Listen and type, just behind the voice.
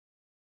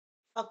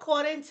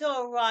According to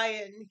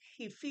Orion,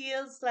 he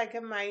feels like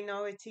a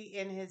minority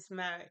in his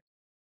marriage.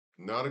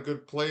 Not a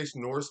good place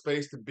nor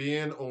space to be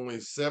in,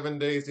 only 7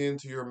 days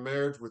into your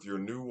marriage with your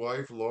new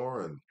wife,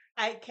 Lauren.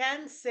 I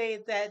can say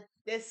that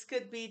this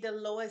could be the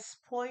lowest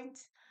point,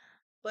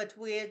 but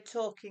we're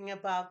talking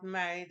about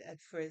Married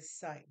at First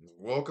Sight.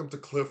 Welcome to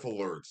Cliff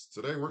Alerts.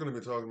 Today we're going to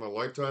be talking about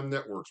Lifetime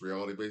Network's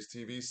reality based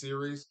TV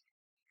series,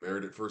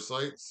 Married at First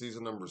Sight,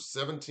 season number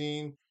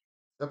 17,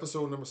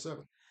 episode number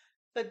 7.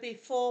 But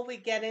before we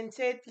get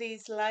into it,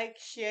 please like,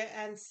 share,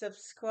 and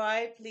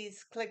subscribe.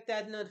 Please click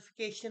that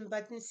notification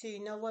button so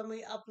you know when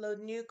we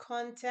upload new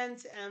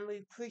content. And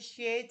we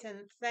appreciate and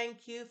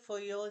thank you for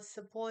your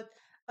support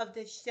of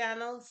this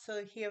channel.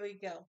 So here we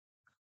go.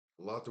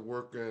 A lot to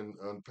work and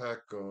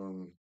unpack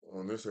on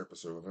this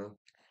episode, huh?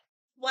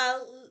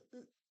 Well,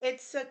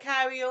 it's a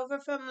carryover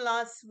from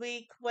last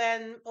week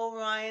when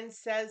Orion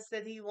says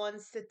that he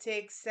wants to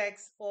take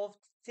sex off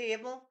the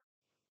table.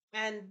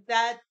 And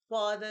that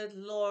bothered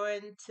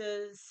Lauren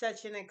to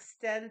such an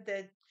extent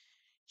that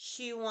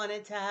she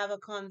wanted to have a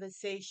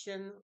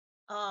conversation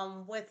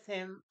with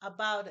him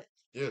about it.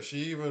 Yeah, she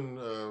even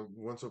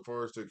went so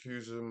far as to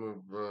accuse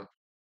him of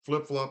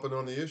flip flopping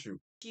on the issue.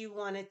 She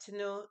wanted to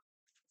know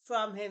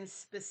from him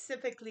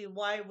specifically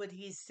why would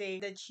he say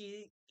that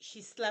she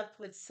slept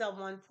with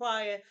someone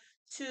prior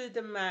to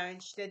the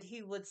marriage that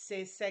he would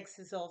say sex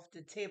is off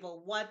the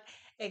table. What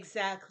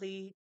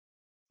exactly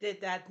did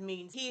that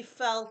mean? He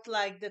felt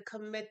like the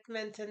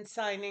commitment and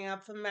signing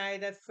up for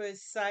Married at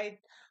First Sight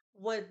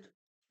would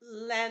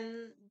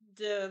lend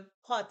the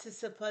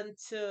participant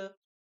to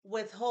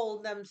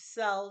withhold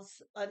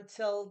themselves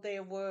until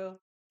they were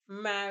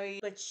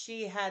married, but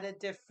she had a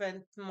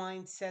different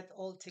mindset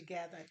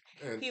altogether.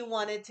 And He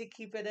wanted to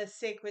keep it a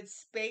sacred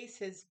space,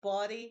 his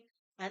body,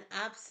 and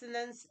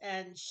abstinence,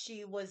 and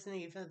she wasn't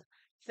even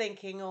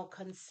thinking or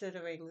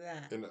considering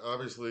that. and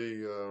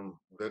obviously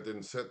that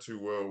didn't set too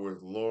well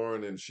with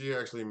Lauren, and she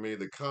actually made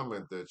the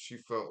comment that she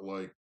felt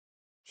like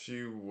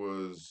she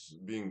was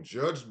being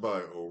judged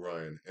by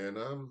Orion, and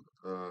I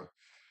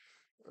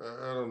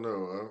don't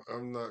know.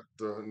 I'm not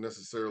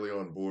necessarily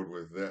on board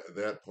with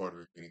that part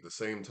of it. At the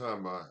same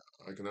time, I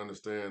can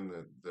understand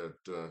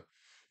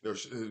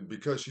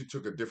because she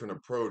took a different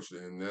approach,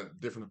 and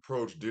that different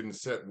approach didn't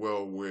set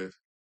well with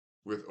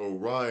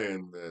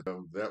Orion.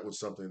 That was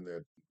something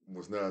that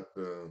was not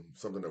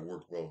something that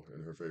worked well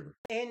in her favor.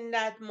 In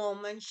that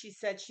moment, she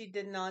said she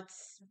did not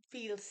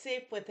feel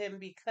safe with him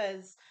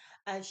because,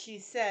 as she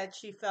said,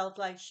 she felt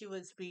like she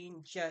was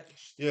being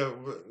judged. Yeah,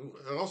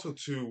 also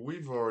too,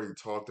 we've already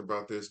talked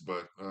about this,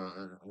 but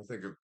I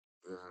think the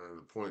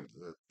point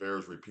that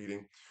bears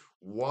repeating.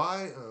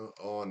 Why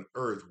on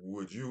earth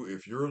would you,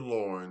 if you're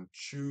Lauren,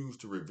 choose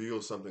to reveal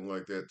something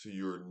like that to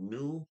your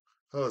new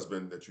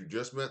husband that you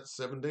just met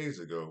 7 days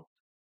ago,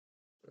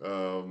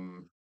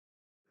 um,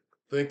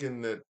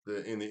 thinking that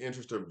in the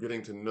interest of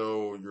getting to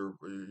know your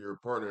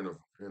partner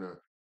in a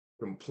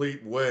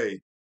complete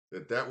way,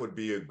 that would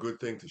be a good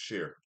thing to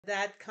share?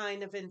 That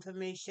kind of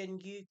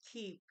information you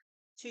keep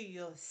to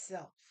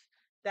yourself.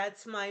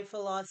 That's my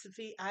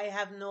philosophy. I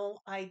have no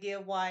idea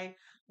why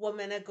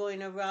women are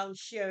going around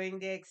sharing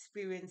their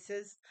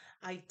experiences.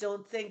 I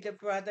don't think the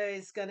brother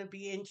is going to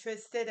be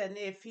interested, and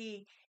if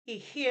he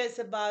hears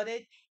about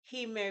it,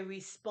 he may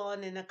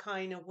respond in a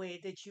kind of way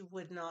that you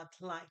would not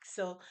like.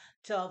 So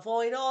to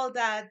avoid all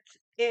that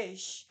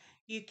ish,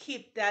 you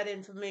keep that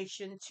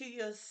information to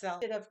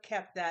yourself. Should have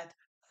kept that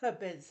for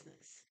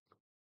business.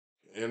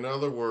 In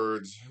other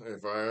words,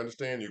 if I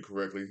understand you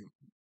correctly,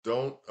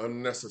 don't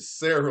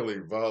unnecessarily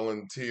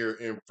volunteer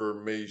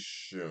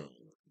information.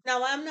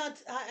 Now, I'm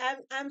not.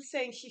 I'm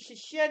saying she should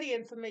share the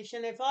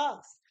information if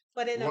asked,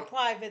 but in a What?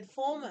 private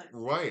format.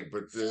 Right,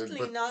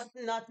 Certainly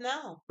not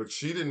now. but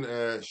she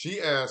didn't.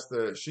 She asked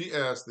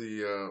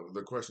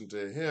the question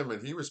to him,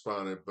 and he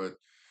responded. But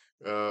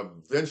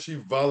then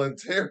she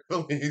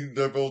voluntarily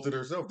divulged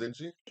herself, didn't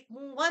she?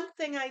 One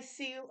thing I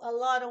see a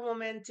lot of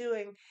women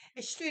doing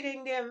is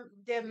treating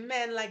their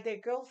men like their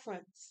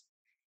girlfriends.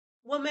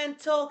 Women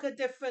talk a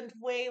different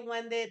way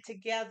when they're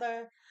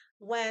together,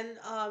 when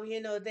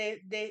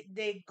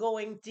they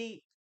going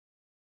deep.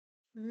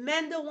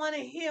 Men don't want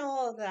to hear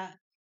all that.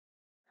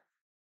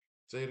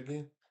 Say it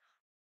again.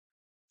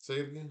 Say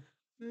it again.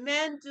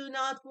 Men do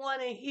not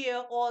want to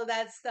hear all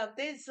that stuff.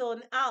 They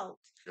zone out.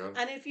 Got it.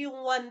 And if you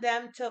want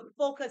them to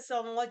focus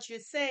on what you're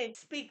saying,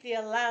 speak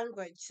their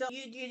language. So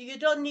you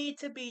don't need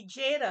to be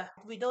Jada.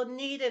 We don't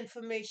need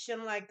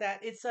information like that.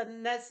 It's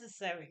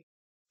unnecessary.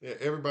 Yeah,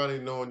 everybody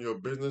knowing your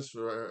business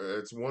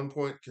at one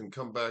point can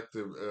come back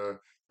to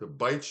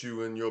bite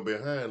you in your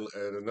behind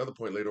at another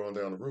point later on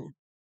down the road.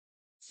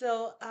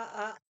 So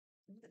I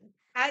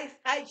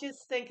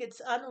just think it's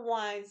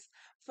unwise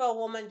for a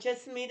woman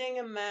just meeting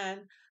a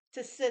man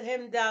to sit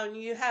him down,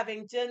 you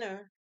having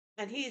dinner,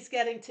 and he's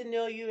getting to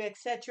know you,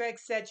 etc.,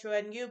 etc.,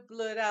 and you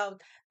blurt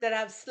out that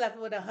I've slept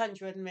with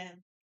 100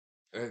 men.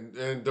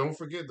 And don't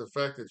forget the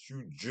fact that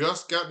you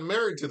just got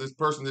married to this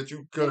person that you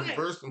Right.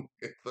 conversed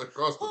with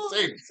across the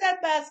table. Who's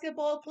that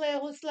basketball player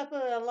who slept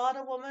with a lot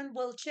of women?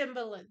 Will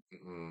Chamberlain.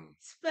 Mm. Oh,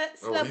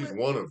 Slept he's with,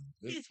 one of them.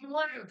 he's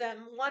one of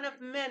them, one of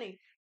many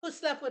who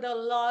slept with a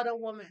lot of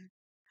women.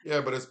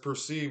 Yeah, but it's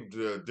perceived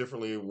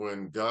differently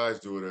when guys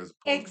do it as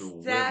opposed to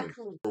women.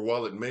 Exactly. Or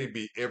while it may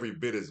be every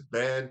bit as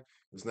bad,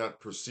 it's not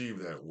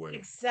perceived that way.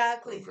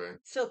 Exactly. Okay.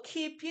 So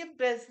keep your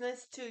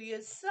business to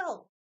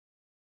yourself.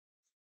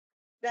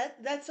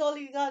 That's all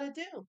you got to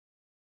do.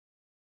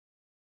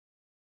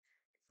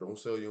 Don't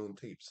sell your own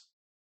tapes.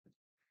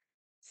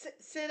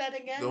 Say that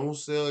again. Don't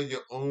sell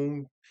your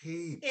own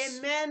tapes.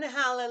 Amen.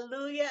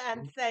 Hallelujah.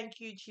 And thank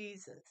you,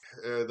 Jesus.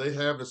 They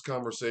have this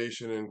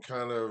conversation and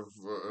kind of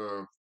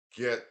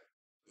get,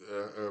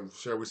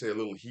 shall we say, a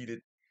little heated,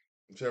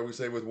 shall we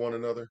say, with one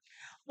another.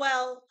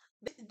 Well,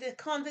 the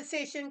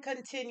conversation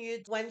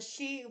continued when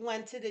she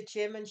went to the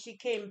gym and she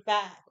came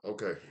back.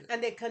 Okay.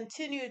 And they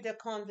continued the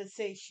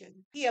conversation.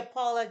 He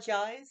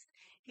apologized.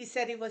 He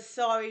said he was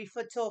sorry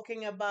for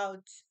talking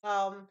about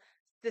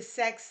the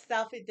sex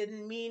stuff. It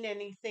didn't mean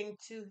anything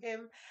to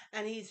him.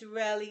 And he's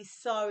really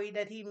sorry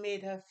that he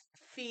made her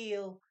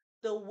feel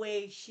the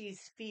way she's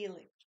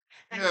feeling.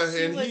 And Yeah,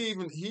 she and was,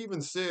 he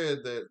even said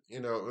that,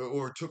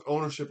 or took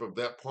ownership of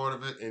that part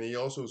of it, and he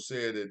also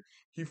said that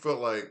he felt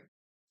like,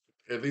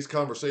 at least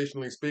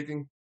conversationally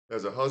speaking,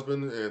 as a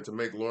husband and to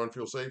make Lauren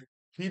feel safe,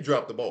 he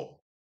dropped the ball.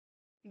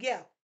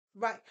 yeah,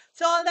 right.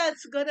 So all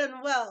that's good and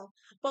well.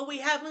 But we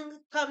haven't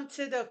come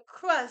to the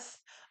crust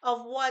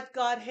of what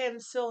got him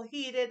so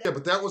heated. Yeah,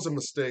 but that was a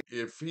mistake.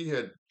 If he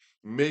had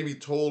maybe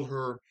told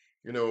her,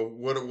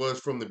 what it was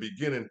from the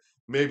beginning,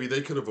 maybe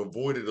they could have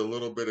avoided a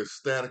little bit of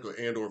static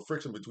and or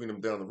friction between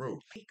them down the road.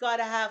 We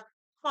gotta have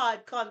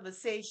hard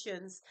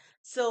conversations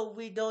so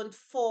we don't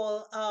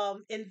fall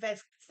in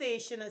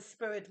vexation of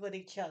spirit with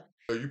each other.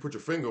 You put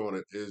your finger on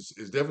it is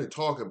definitely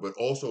talking, but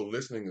also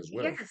listening as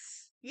well.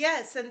 Yes,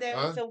 yes, and there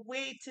is Huh? a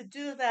way to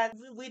do that.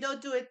 We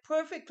don't do it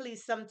perfectly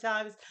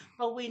sometimes,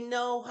 but we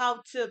know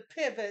how to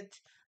pivot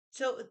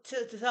to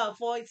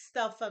avoid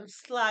stuff from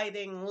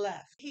sliding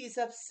left. He's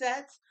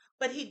upset,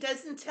 but he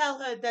doesn't tell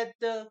her that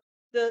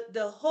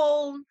the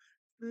whole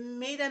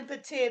meat and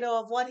potato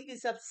of what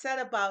he's upset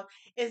about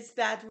is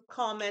that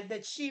comment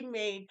that she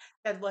made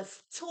that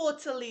was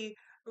totally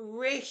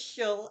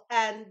racial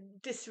and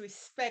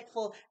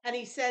disrespectful. And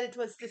he said it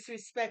was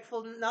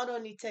disrespectful not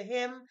only to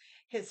him,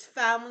 his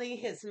family,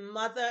 his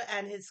mother,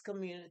 and his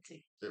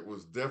community. It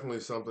was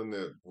definitely something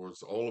that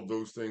was all of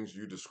those things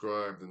you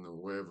described in the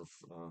way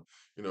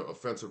of,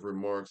 offensive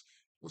remarks.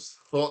 Was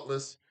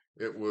thoughtless.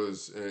 It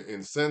was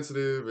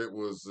insensitive. It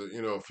was,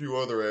 a few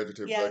other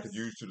adjectives I could Yes,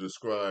 use to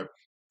describe,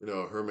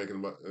 her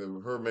making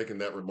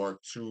that remark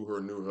to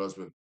her new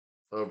husband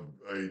of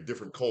a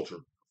different culture.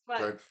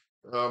 right. Okay.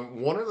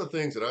 One of the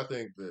things that I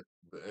think that,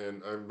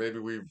 and maybe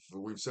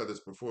we've said this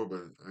before,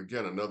 but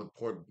again, another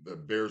point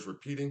that bears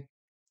repeating,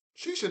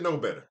 she should know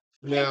better.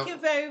 Thank Now, you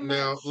very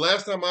now, much.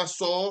 last time I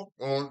saw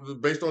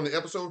based on the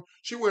episode,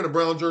 she wearing a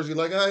brown jersey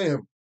like I am,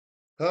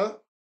 huh?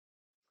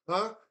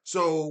 Huh?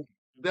 So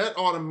that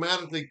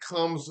automatically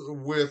comes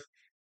with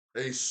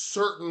a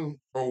certain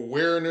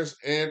awareness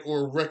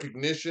and/or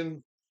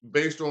recognition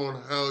based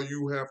on how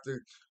you have to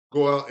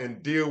go out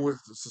and deal with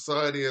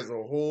society as a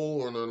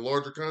whole or in a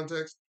larger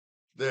context.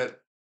 That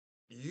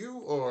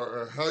you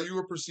are how you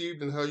are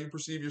perceived and how you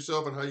perceive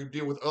yourself and how you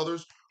deal with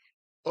others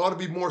ought to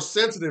be more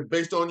sensitive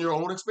based on your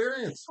own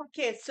experience.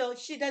 Okay, so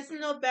she doesn't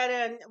know better,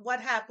 and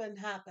what happened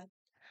happened.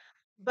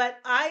 But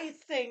I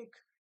think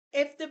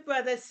if the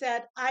brother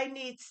said, I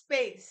need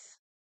space,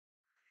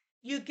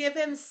 you give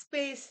him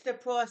space to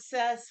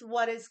process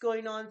what is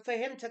going on for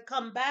him to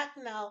come back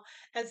now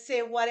and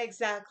say what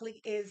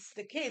exactly is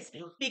the case.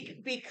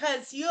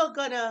 Because you're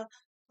going to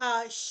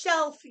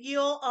shelf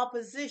your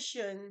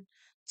opposition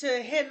to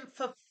him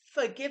for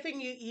forgiving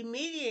you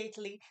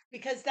immediately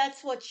because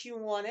that's what she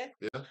wanted.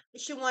 Yeah.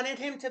 She wanted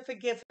him to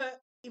forgive her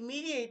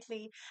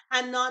immediately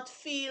and not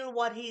feel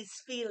what he's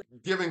feeling.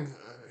 Giving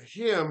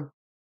him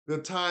the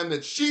time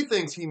that she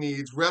thinks he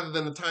needs rather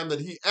than the time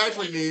that he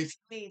actually needs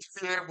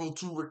to be able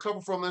to recover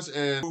from this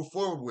and move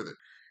forward with it.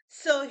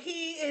 So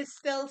he is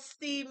still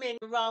steaming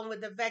around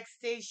with the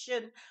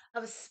vexation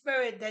of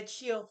spirit that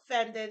she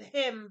offended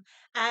him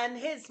and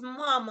his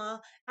mama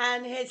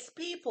and his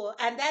people.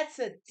 And that's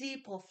a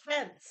deep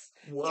offense.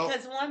 Well,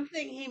 Because one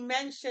thing he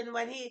mentioned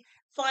when he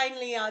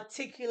finally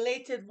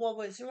articulated what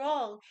was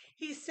wrong,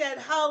 he said,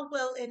 how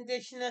will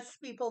indigenous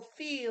people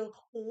feel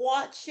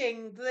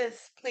watching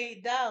this play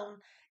down?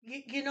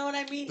 You know what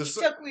I mean? the He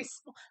sa- took,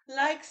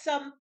 like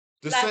some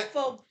the black same.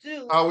 folk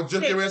do, I was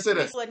just take getting ready to say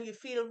that. when you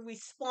feel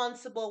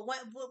responsible,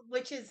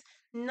 which is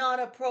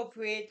not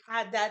appropriate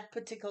at that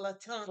particular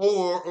time.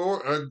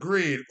 Or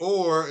agreed.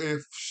 Or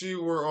if she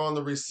were on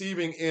the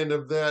receiving end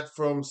of that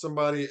from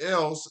somebody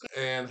else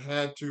and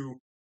had to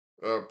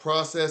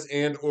process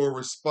and or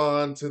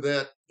respond to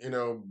that,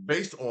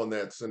 based on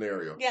that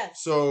scenario.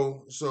 Yes.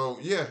 So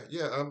yeah,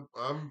 yeah,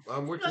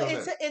 I'm with So you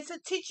on that. it's a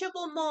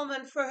teachable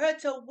moment for her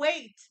to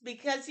wait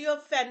because you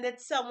offended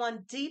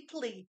someone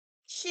deeply.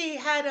 She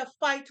had a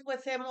fight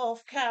with him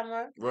off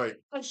camera, Right.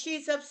 and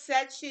she's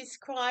upset, she's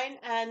crying,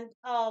 and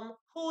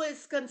who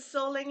is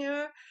consoling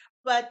her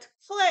but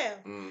Claire?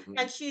 Hmm.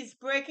 And she's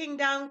breaking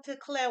down to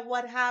Claire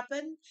what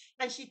happened,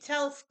 and she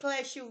tells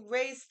Claire she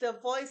raised her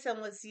voice and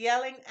was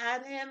yelling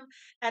at him,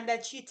 and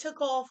that she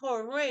took off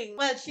her ring.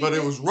 Well, she But it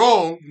did. was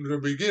wrong to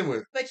begin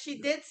with. But she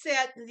did say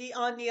at the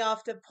on the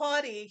after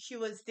party, she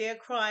was there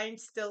crying,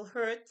 still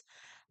hurt,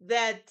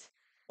 that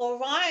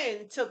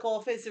Orion took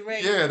off his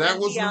ring Yeah, that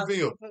when was he out.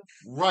 revealed.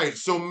 Right.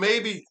 So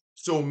maybe,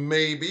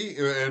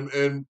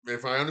 and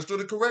if I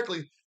understood it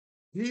correctly,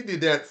 he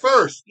did that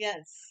first.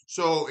 Yes.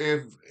 So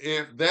if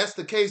that's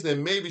the case,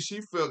 then maybe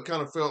she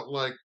felt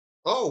like,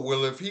 oh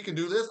well, if he can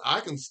do this, I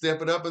can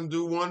step it up and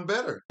do one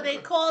better. They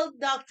called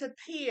Dr.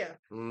 Pierre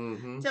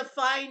Hmm. to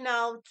find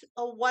out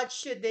what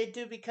should they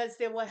do because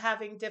they were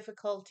having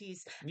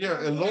difficulties. Yeah,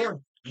 and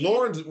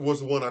Lauren was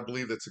the one I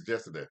believe that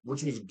suggested that,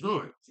 which was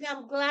good. See,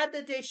 I'm glad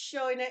that they're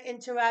showing an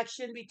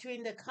interaction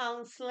between the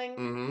counseling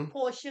Hmm.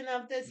 portion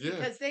of this Yeah,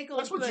 because they're going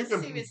that's what through you've it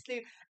been.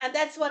 seriously, and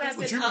that's what That's I've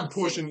what been you've been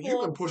asking pushing.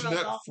 You've been for pushing a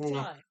that long for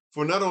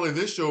time. not only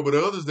this show but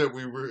others that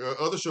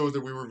other shows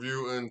that we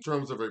review in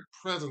terms of a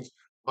presence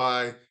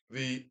by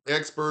the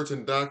experts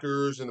and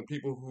doctors and the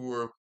people who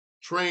are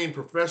trained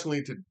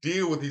professionally to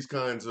deal with these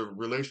kinds of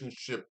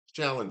relationship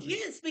challenges.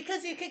 Yes,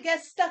 because you could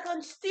get stuck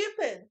on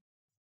stupid.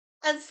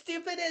 And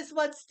stupid is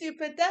what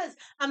stupid does.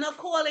 I'm not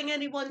calling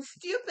anyone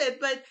stupid,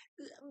 but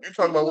You're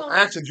talking you about know,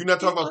 actions. You're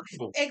not you talking know about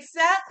people.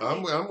 exactly.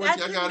 I'm with That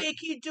you. I could got it.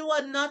 make you do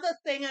another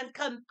thing and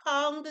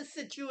compound the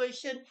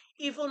situation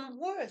even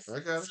worse. I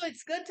got it. So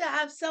it's good to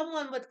have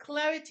someone with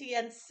clarity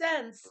and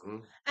sense. Hmm.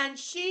 And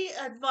she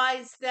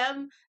advised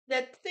them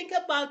that think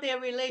about their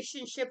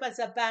relationship as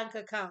a bank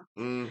account,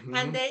 and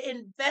Hmm. they're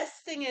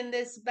investing in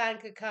this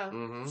bank account.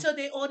 Hmm. So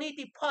they're only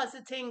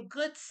depositing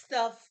good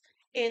stuff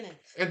in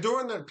it. And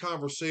during that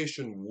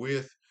conversation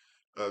with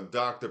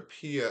Dr.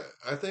 Pia,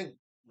 I think,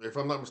 if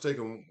I'm not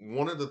mistaken,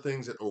 one of the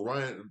things that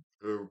Orion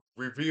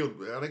revealed,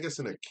 and I guess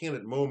in a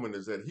candid moment,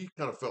 is that he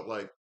kind of felt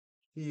like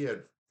he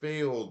had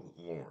failed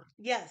Lauren.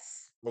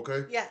 Yes.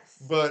 Okay. Yes.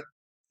 But,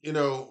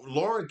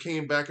 Lauren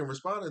came back and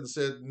responded and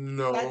said,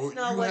 no, That's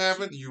not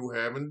what she. you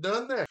haven't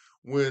done that.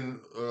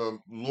 When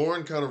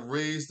Lauren kind of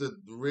raised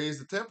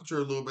the temperature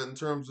a little bit in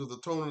terms of the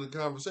tone of the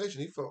conversation,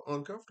 he felt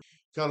uncomfortable.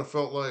 Kind of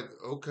felt like,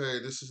 okay,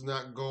 this is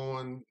not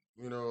going,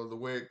 the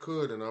way it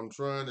could, and I'm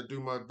trying to do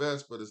my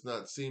best, but it's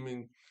not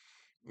seemingly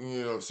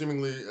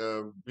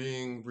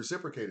being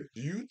reciprocated.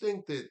 Do you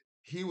think that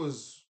he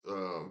was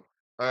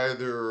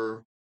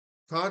either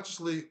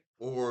consciously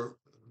or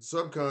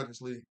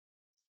subconsciously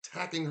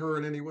attacking her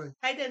in any way?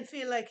 I didn't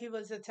feel like he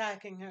was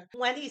attacking her.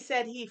 When he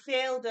said he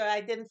failed her,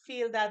 I didn't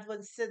feel that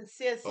was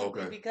sincere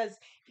simply Okay. because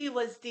he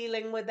was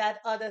dealing with that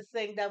other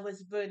thing that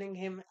was burning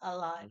him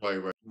alive. Right,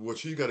 right. What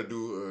she's got to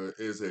do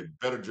is a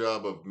better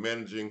job of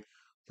managing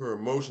her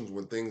emotions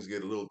when things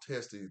get a little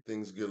testy,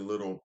 things get a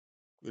little,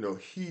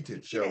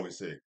 heated, shall Heated. we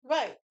say.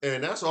 Right.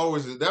 And that's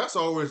always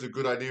a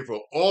good idea for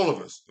all of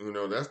us.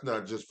 That's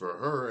not just for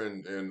her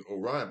and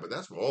Orion, but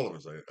that's for all of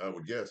us, I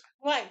would guess.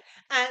 Right.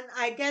 And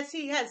I guess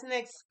he hasn't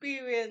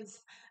experienced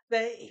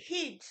the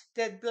heat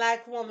that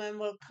black woman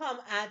will come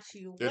at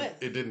you It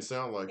with. didn't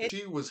sound like it.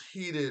 She was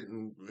heated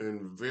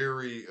and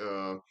very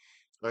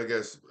I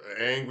guess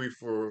angry,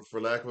 for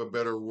lack of a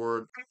better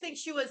word. I think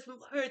she was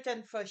hurt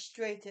and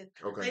frustrated.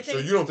 I Okay. So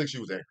think you don't think she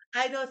was angry?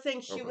 I don't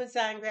think she Okay. was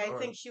angry. I All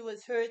right. think she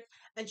was hurt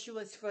and she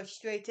was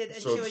frustrated and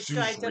she So was she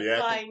was trying just to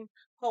reacting. find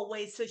her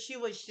way. So she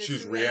was She just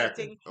was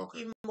reacting. reacting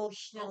Okay. Okay.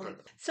 emotionally.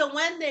 So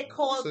when they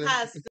called See?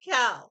 Pastor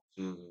Cal,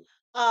 Mhm.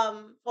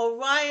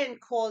 Orion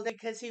called him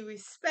because he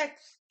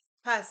respects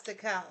Pastor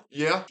Cal.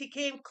 Yeah. He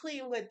came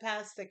clean with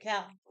Pastor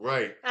Cal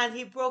Right. and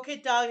he broke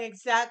it down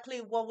exactly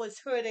what was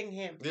hurting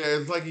him. Yeah.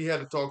 It's like he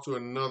had to talk to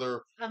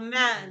another. A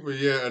man. Well,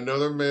 yeah,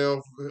 another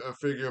male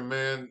figure, a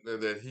man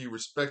that he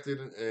respected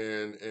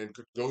and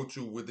could go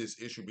to with this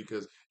issue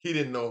because he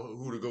didn't know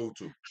who to go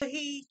to,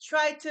 He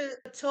tried to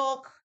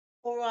talk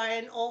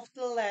Orion off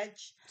the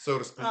ledge, so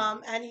to speak.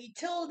 and he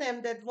told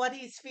him that what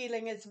he's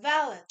feeling is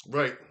valid,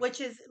 Right.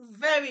 which is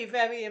very,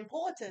 very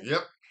important.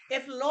 Yep.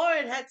 If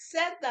Lauren had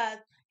said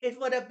that, it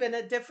would have been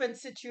a different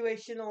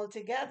situation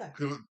altogether.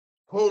 Co-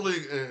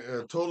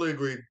 totally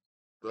agreed.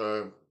 Uh,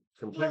 Well,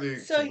 completely,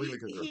 so completely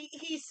concur.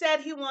 he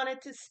said he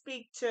wanted to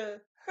speak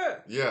to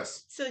her.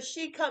 Yes. So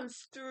she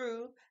comes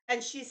through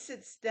and she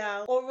sits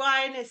down.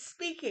 Orion is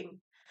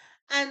speaking.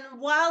 And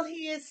while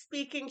he is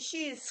speaking,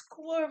 she is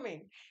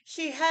squirming.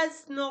 She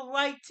has no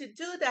right to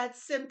do that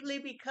simply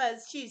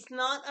because she's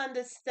not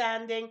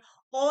understanding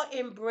or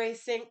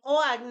embracing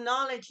or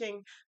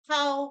acknowledging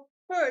how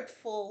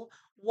hurtful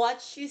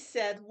what she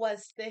said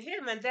was to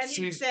him. And then he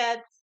She's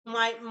said,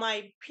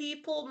 my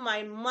people,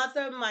 my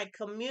mother, my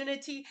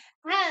community.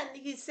 And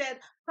he said,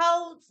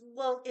 how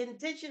will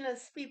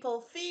indigenous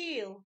people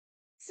feel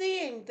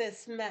seeing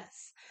this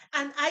mess.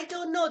 And I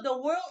don't know, the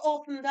world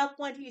opened up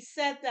when he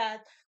said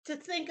that, to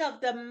think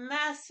of the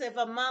massive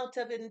amount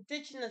of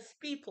indigenous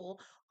people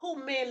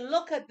who may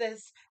look at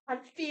this and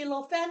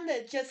feel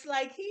offended, just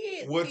like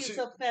he What feels she,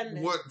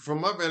 offended. what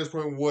from my vantage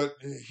point, what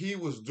he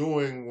was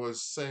doing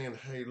was saying,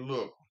 "Hey,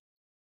 look,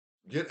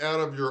 get out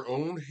of your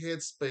own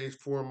headspace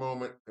for a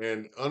moment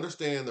and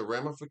understand the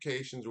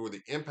ramifications or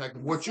the impact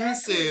of what you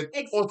said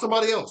on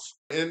somebody else."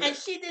 And And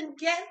she didn't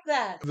get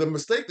that. the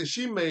mistake that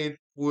she made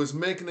was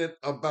making it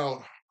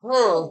about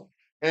her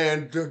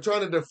and trying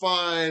to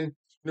define,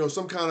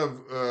 some kind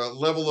of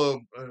level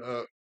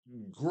of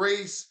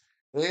grace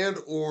and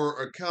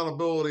or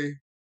accountability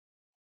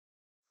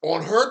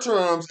on her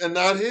terms and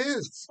not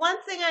his.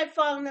 One thing I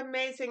found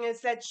amazing is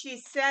that she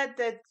said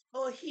that,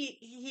 oh,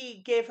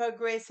 he gave her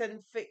grace and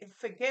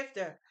forgave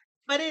her.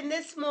 But in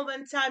this moment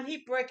in time, he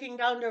breaking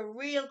down the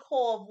real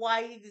core of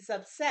why he's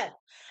upset.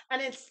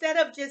 And instead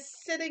of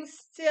just sitting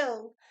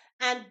still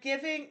and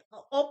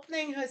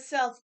opening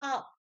herself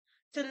up,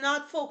 to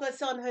not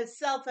focus on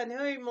herself and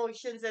her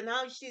emotions and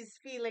how she's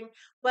feeling,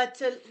 but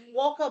to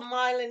walk a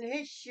mile in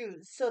his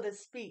shoes, so to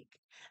speak.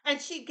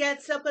 And she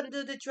gets up and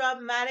do the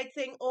dramatic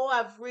thing. Oh,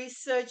 I've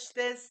researched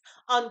this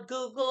on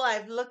Google.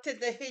 I've looked at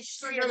the It's not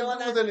history and got to all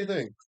do that. with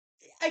anything,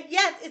 And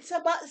yet it's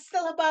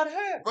still about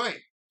her. right?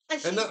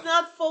 And And she's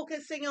not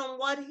focusing on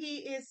what he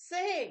is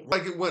saying.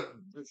 like it went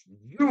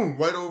boom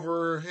right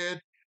over her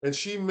head, and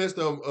she missed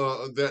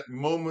that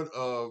moment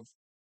of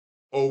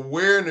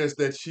awareness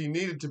that she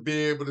needed to be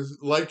able to,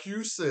 like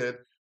you said,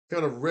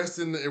 kind of rest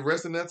in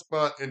that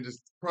spot and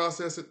just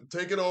process it,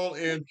 take it all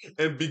in,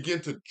 and begin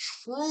to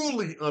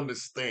truly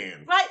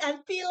understand. Right, and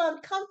feel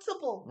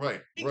uncomfortable. Right,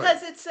 right.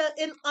 Because it's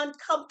an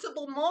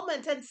uncomfortable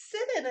moment, and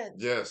sit in it.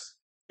 Yes,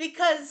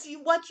 Because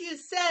what you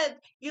said,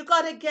 you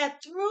got to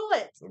get through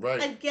it.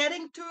 right. And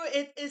getting through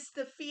it is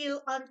to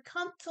feel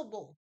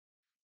uncomfortable.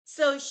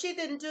 So she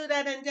didn't do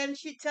that, and then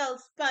she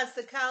tells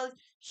Pastor Cal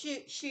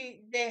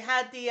they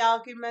had the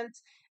argument,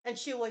 and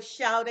she was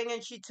shouting,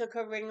 and she took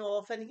her ring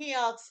off, and he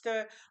asked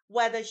her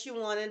whether she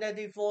wanted a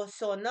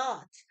divorce or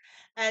not,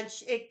 and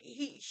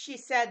she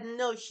said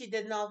no, she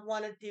did not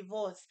want a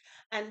divorce.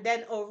 And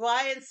then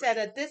Orion said,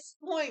 at this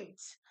point,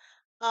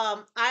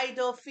 I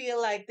don't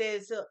feel like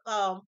there's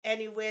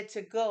anywhere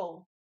to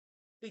go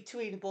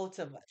between both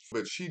of us.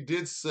 But she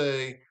did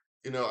say,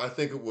 I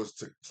think it was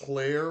to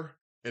Claire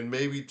and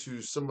maybe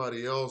to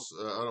somebody else.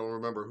 I don't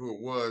remember who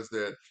it was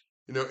that,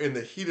 in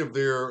the heat of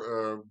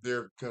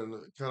their kind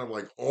of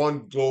like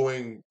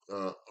ongoing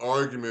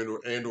argument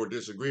or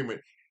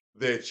disagreement,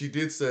 that she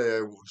did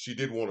say she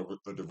did want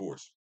a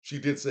divorce. She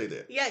did say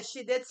that. Yeah,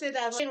 she did say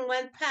that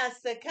when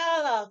Pastor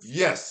Cal asked her.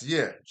 Yes,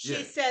 yeah, She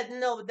yeah. said,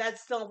 no,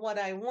 that's not what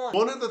I want.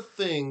 One of the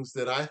things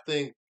that I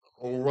think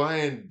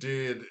Orion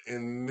did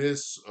in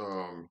this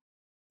kind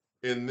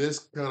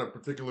of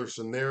particular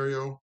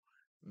scenario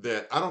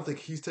that I don't think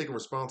he's taking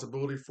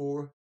responsibility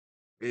for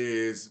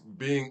is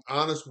being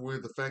honest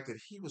with the fact that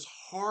he was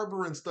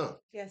harboring stuff.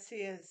 Yes, he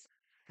is.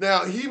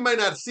 Now he may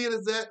not see it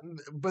as that,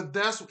 but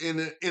that's in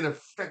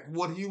effect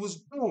what he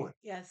was doing,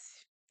 Yes,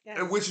 and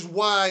yes. which is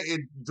why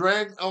it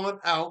dragged on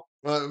out,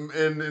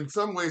 and in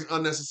some ways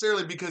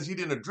unnecessarily because he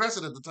didn't address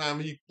it at the time.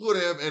 He could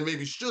have and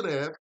maybe should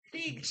have.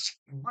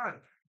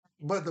 But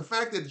but the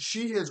fact that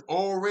she has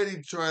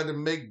already tried to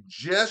make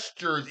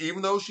gestures,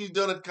 even though she's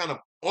done it kind of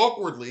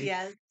awkwardly,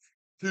 Yes.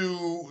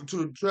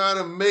 to try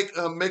to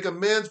make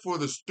amends for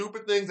the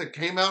stupid things that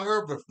came out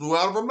her but flew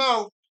out of her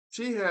mouth.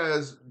 She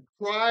has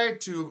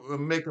tried to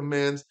make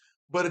amends,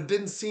 but it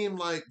didn't seem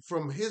like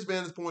from his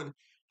vantage point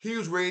he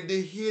was ready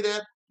to hear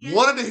that,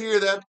 wanted to hear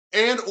that,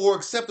 and or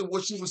accepted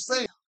what she was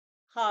saying.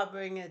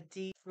 Harboring a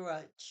deep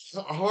grudge.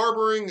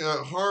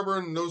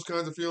 Harboring those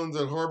kinds of feelings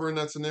and harboring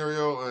that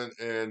scenario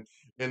and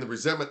the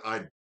resentment,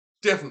 I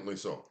definitely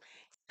saw.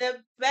 The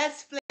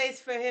best place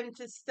for him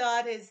to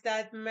start is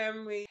that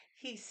memory.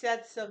 He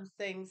said some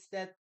things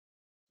that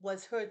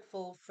was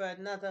hurtful for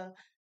another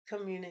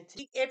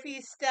community. If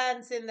he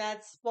stands in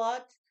that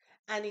spot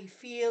and he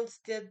feels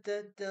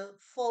the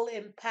full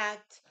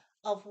impact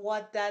of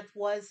what that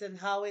was and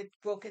how it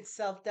broke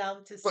itself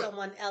down to But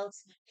someone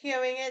else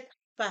hearing it,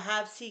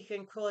 perhaps he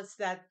can cross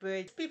that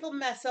bridge. People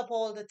mess up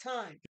all the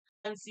time.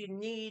 Sometimes you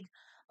need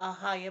a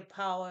higher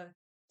power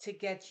to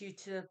get you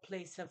to a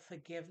place of and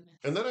forgiveness.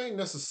 that ain't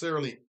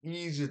necessarily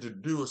easy to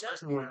do,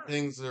 especially when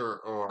things A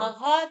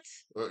heart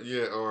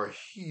are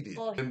heated.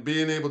 or And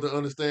being able to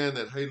understand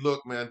that, hey,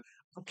 look, man,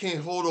 I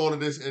can't hold on to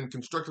this and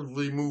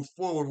constructively move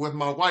forward with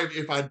my wife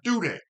if I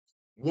do that.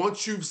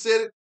 Once you've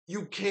said it,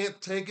 you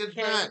can't take it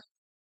back.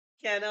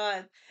 can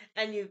cannot.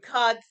 And you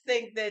can't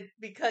think that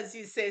because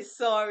you say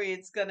sorry,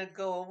 it's going to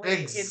go away. It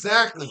will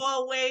Exactly.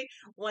 go away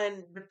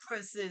when the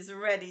person is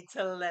ready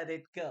to let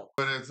it go.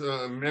 But it's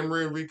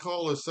memory and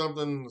recall is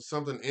something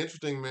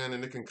interesting, man,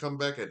 and it can come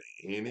back at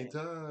any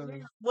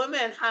time.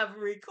 Women have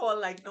recall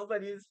like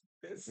nobody's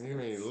You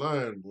ain't business.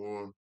 lying,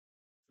 boy.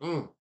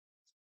 Mm,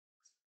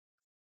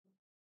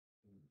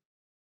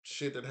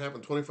 shit that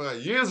happened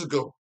 25 years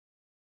ago.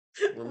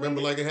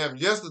 Remember We like it happened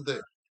yesterday.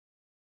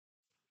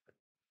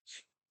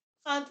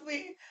 Aren't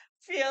we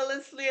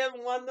fearlessly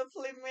and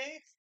wonderfully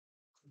made?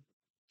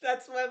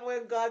 That's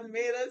when God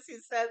made us, He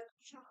said,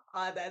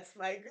 "Ah, that's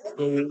my girl."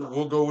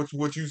 We'll go with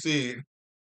what you said.